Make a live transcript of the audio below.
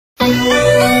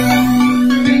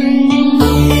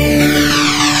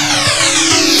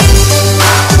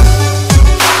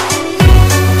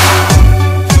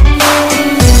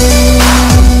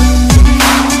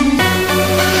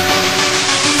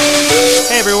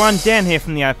Dan here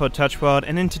from the iPod Touch World,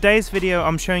 and in today's video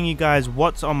I'm showing you guys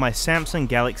what's on my Samsung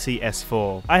Galaxy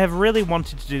S4. I have really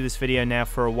wanted to do this video now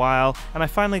for a while, and I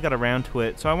finally got around to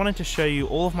it, so I wanted to show you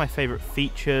all of my favorite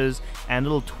features and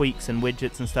little tweaks and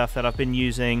widgets and stuff that I've been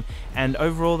using, and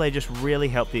overall they just really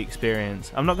help the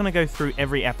experience. I'm not going to go through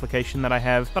every application that I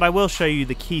have, but I will show you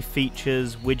the key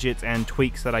features, widgets and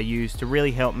tweaks that I use to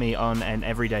really help me on an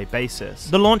everyday basis.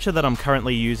 The launcher that I'm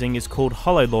currently using is called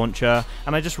Holo Laucher,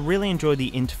 and I just really enjoy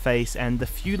the interface and the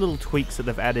few little tweaks that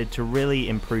they've added to really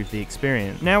improve the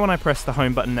experience. Now when I press the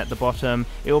home button at the bottom,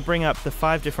 it will bring up the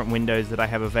 5 different windows that I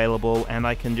have available, and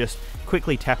I can just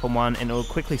quickly tap on one and it will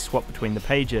quickly swap between the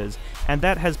pages, and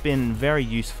that has been very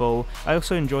useful. I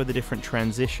also enjoy the different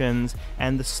transitions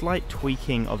and the slight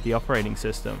tweaking of the operating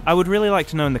system. I would really like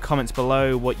to know in the comments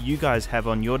below what you guys have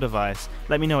on your device.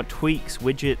 Let me know what tweaks,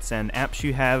 widgets and apps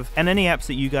you have, and any apps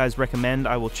that you guys recommend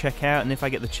I will check out, and if I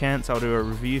get the chance I'll do a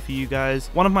review for you guys.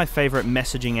 One of my favorite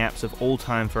messaging apps of all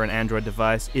time for an Android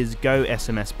device is Go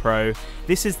SMS Pro.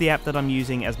 This is the app that I'm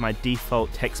using as my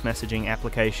default text messaging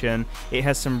application. It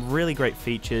has some really great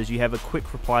features. You have a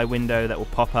quick reply window that will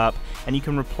pop up, and you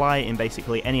can reply in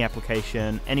basically any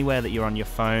application, anywhere that you're on your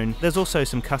phone. There's also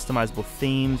some customizable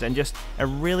themes and just a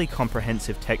really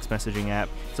comprehensive text messaging app.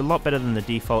 It's a lot better than the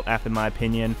default app in my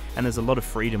opinion, and there's a lot of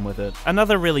freedom with it.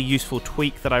 Another really useful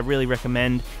tweak that I really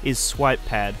recommend is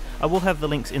SwipePad. I will have the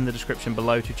links in the description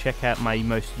below to check out my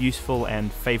most useful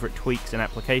and favorite tweaks and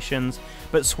applications,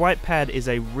 but SwipePad is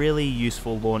a really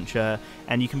useful launcher,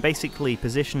 and you can basically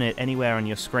position it anywhere on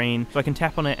your screen. So I can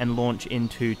tap on it and launch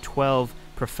into 12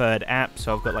 preferred apps,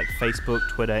 so I've got like Facebook,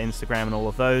 Twitter, Instagram and all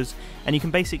of those, and you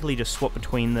can basically just swap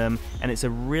between them, and it's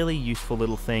a really useful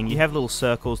little thing. You have little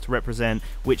circles to represent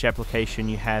which application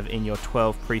you have in your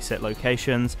 12 preset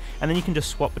locations, and then you can just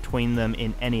swap between them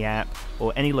in any app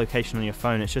or any location on your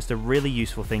phone. It's just a really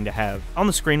useful thing to have. On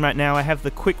the screen right now I have the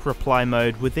quick reply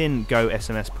mode within Go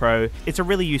SMS Pro. It's a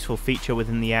really useful feature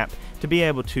within the app to be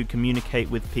able to communicate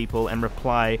with people and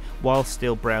reply while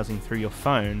still browsing through your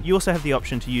phone. You also have the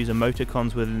option to use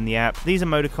emoticons within the app. These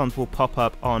emoticons will pop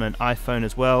up on an iPhone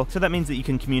as well, so that means that you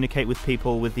can communicate with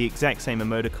people with the exact same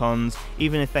emoticons,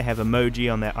 even if they have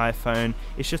emoji on their iPhone.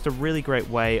 It's just a really great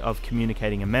way of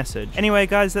communicating a message. Anyway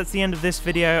guys, that's the end of this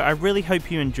video. I really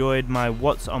hope you enjoyed my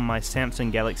what's on my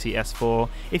Samsung Galaxy S4.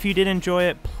 If you did enjoy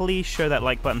it, please show that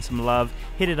like button some love,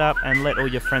 hit it up and let all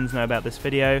your friends know about this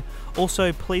video.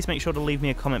 Also, please make sure to leave me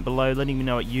a comment below letting me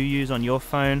know what you use on your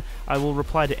phone. I will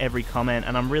reply to every comment,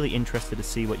 and I'm really interested to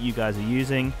see what you guys are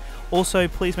using. Also,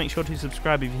 please make sure to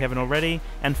subscribe if you haven't already,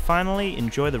 and finally,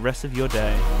 enjoy the rest of your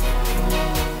day.